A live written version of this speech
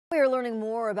learning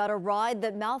more about a ride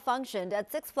that malfunctioned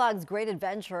at Six Flags Great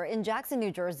Adventure in Jackson,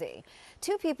 New Jersey.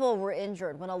 2 people were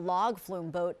injured when a log flume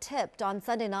boat tipped on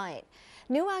Sunday night.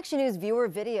 New Action News viewer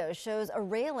video shows a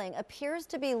railing appears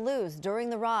to be loose during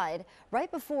the ride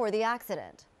right before the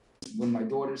accident. When my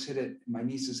daughters hit it, my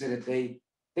nieces hit it,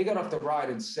 they got off the ride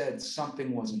and said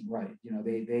something wasn't right. You know,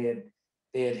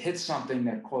 they had hit something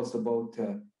that caused the boat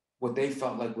to what they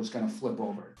felt like was going to flip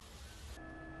over.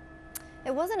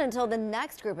 It wasn't until the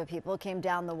next group of people came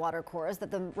down the watercourse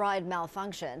that the ride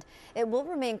malfunctioned. It will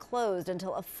remain closed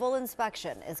until a full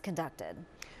inspection is conducted.